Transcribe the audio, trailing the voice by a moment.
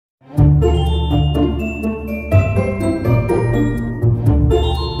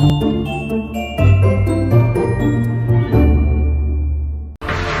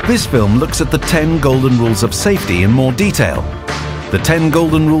This film looks at the 10 golden rules of safety in more detail. The 10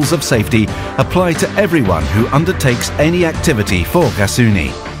 golden rules of safety apply to everyone who undertakes any activity for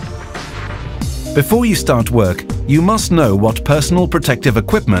Gasunie. Before you start work, you must know what personal protective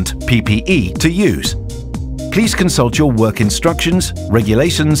equipment, PPE, to use. Please consult your work instructions,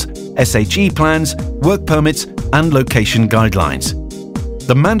 regulations, SHE plans, work permits and location guidelines.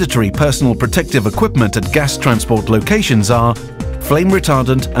 The mandatory personal protective equipment at gas transport locations are flame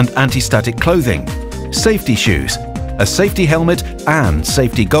retardant and anti-static clothing, safety shoes, a safety helmet and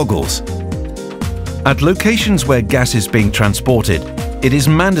safety goggles. At locations where gas is being transported, it is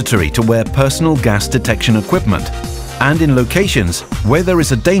mandatory to wear personal gas detection equipment, and in locations where there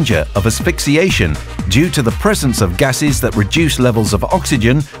is a danger of asphyxiation due to the presence of gases that reduce levels of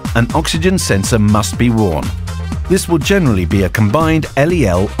oxygen, an oxygen sensor must be worn. This will generally be a combined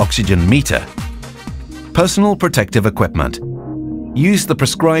LEL oxygen meter. Personal protective equipment. Use the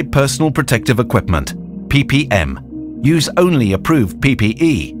prescribed personal protective equipment, PPM. Use only approved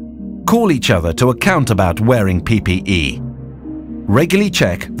PPE. Call each other to account about wearing PPE. Regularly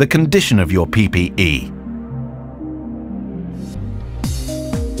check the condition of your PPE.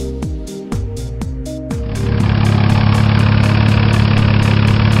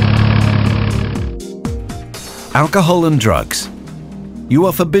 Alcohol and drugs. You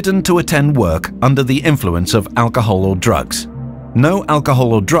are forbidden to attend work under the influence of alcohol or drugs. No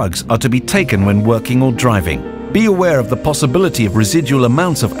alcohol or drugs are to be taken when working or driving. Be aware of the possibility of residual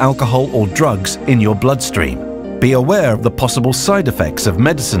amounts of alcohol or drugs in your bloodstream. Be aware of the possible side effects of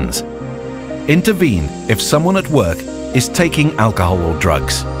medicines. Intervene if someone at work is taking alcohol or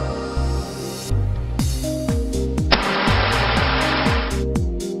drugs.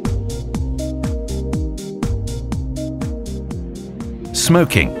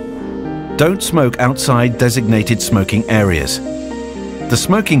 Smoking. Don't smoke outside designated smoking areas. The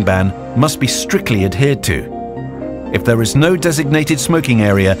smoking ban must be strictly adhered to. If there is no designated smoking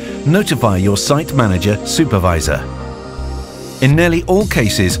area, notify your site manager supervisor. In nearly all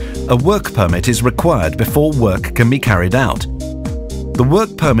cases, a work permit is required before work can be carried out. The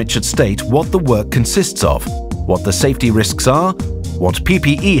work permit should state what the work consists of, what the safety risks are, what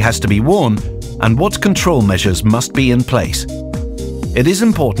PPE has to be worn, and what control measures must be in place. It is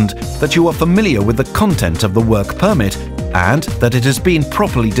important that you are familiar with the content of the work permit and that it has been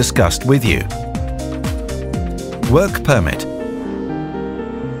properly discussed with you. Work permit.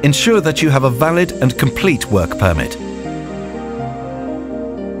 Ensure that you have a valid and complete work permit.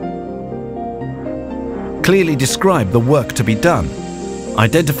 Clearly describe the work to be done.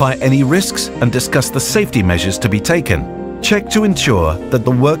 Identify any risks and discuss the safety measures to be taken. Check to ensure that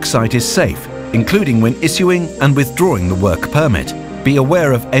the work site is safe, including when issuing and withdrawing the work permit. Be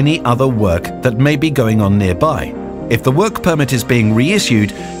aware of any other work that may be going on nearby. If the work permit is being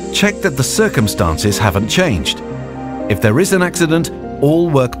reissued, check that the circumstances haven't changed. If there is an accident, all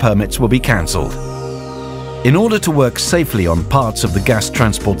work permits will be cancelled. In order to work safely on parts of the gas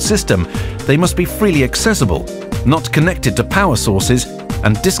transport system, they must be freely accessible, not connected to power sources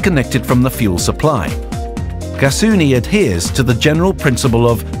and disconnected from the fuel supply. Gasunie adheres to the general principle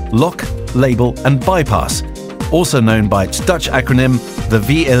of lock, label and bypass, also known by its Dutch acronym, the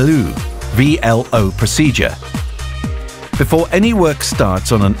VLO procedure. Before any work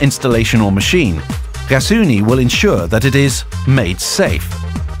starts on an installation or machine, Gasunie will ensure that it is made safe.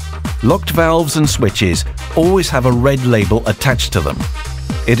 Locked valves and switches always have a red label attached to them.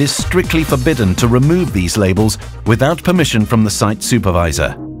 It is strictly forbidden to remove these labels without permission from the site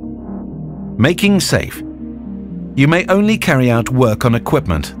supervisor. Making safe. You may only carry out work on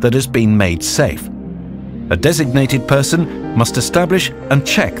equipment that has been made safe. A designated person must establish and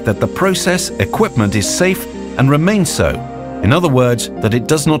check that the process equipment is safe and remains so. In other words, that it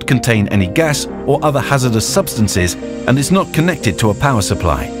does not contain any gas or other hazardous substances and is not connected to a power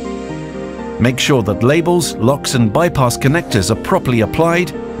supply. Make sure that labels, locks and bypass connectors are properly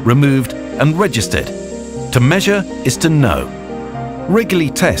applied, removed and registered. To measure is to know. Regularly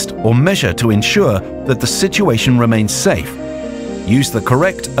test or measure to ensure that the situation remains safe. Use the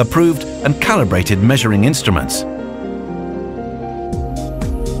correct, approved and calibrated measuring instruments.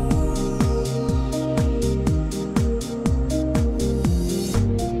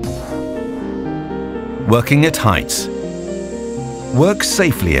 Working at heights. Work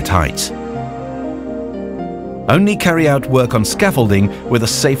safely at heights. Only carry out work on scaffolding with a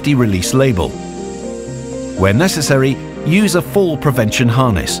safety release label. Where necessary, use a fall prevention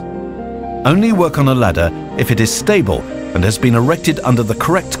harness. Only work on a ladder if it is stable and has been erected under the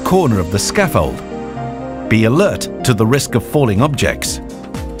correct corner of the scaffold. Be alert to the risk of falling objects.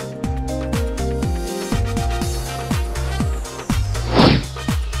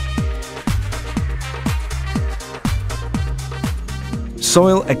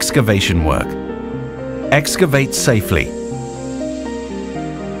 Soil excavation work. Excavate safely.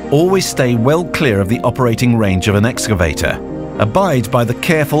 Always stay well clear of the operating range of an excavator. Abide by the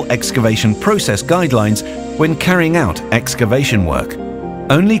careful excavation process guidelines when carrying out excavation work.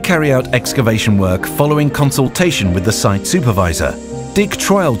 Only carry out excavation work following consultation with the site supervisor. Dig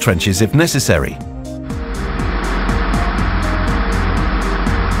trial trenches if necessary.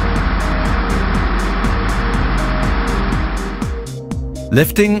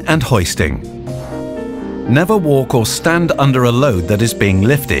 Lifting and hoisting. Never walk or stand under a load that is being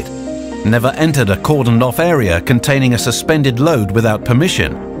lifted. Never enter a cordoned-off area containing a suspended load without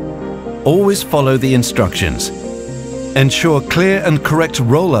permission. Always follow the instructions. Ensure clear and correct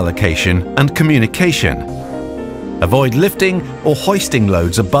role allocation and communication. Avoid lifting or hoisting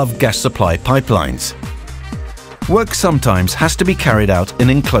loads above gas supply pipelines. Work sometimes has to be carried out in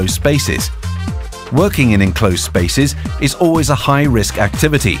enclosed spaces. Working in enclosed spaces is always a high-risk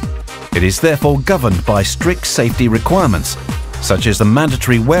activity. It is therefore governed by strict safety requirements, such as the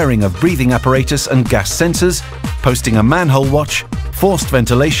mandatory wearing of breathing apparatus and gas sensors, posting a manhole watch, forced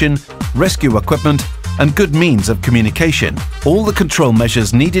ventilation, rescue equipment, and good means of communication. All the control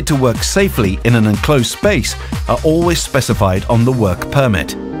measures needed to work safely in an enclosed space are always specified on the work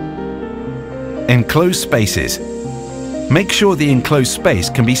permit. Enclosed spaces. Make sure the enclosed space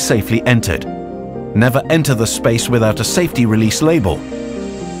can be safely entered. Never enter the space without a safety release label.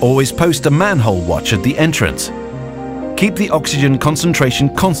 Always post a manhole watch at the entrance. Keep the oxygen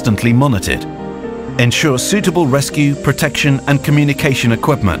concentration constantly monitored. Ensure suitable rescue, protection and communication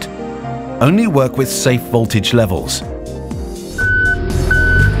equipment. Only work with safe voltage levels.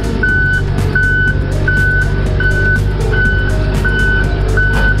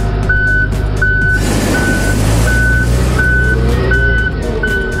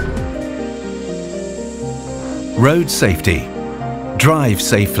 Road safety. Drive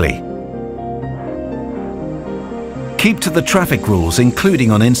safely. Keep to the traffic rules,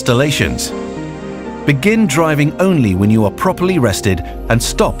 including on installations. Begin driving only when you are properly rested and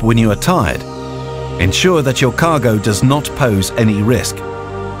stop when you are tired. Ensure that your cargo does not pose any risk.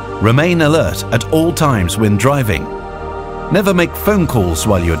 Remain alert at all times when driving. Never make phone calls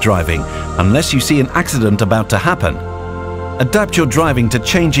while you're driving unless you see an accident about to happen. Adapt your driving to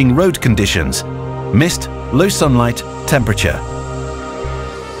changing road conditions, mist, low sunlight, temperature.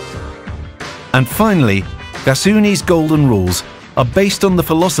 And finally, Gasunie's golden rules are based on the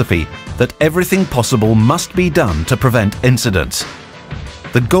philosophy that everything possible must be done to prevent incidents.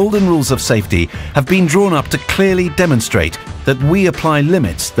 The golden rules of safety have been drawn up to clearly demonstrate that we apply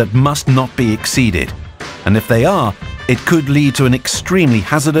limits that must not be exceeded. And if they are, it could lead to an extremely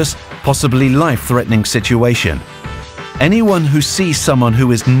hazardous, possibly life-threatening situation. Anyone who sees someone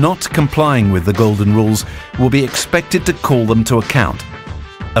who is not complying with the golden rules will be expected to call them to account.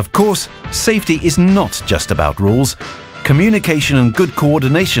 Of course, safety is not just about rules. Communication and good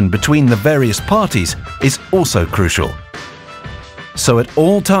coordination between the various parties is also crucial. So at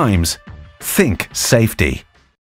all times, think safety.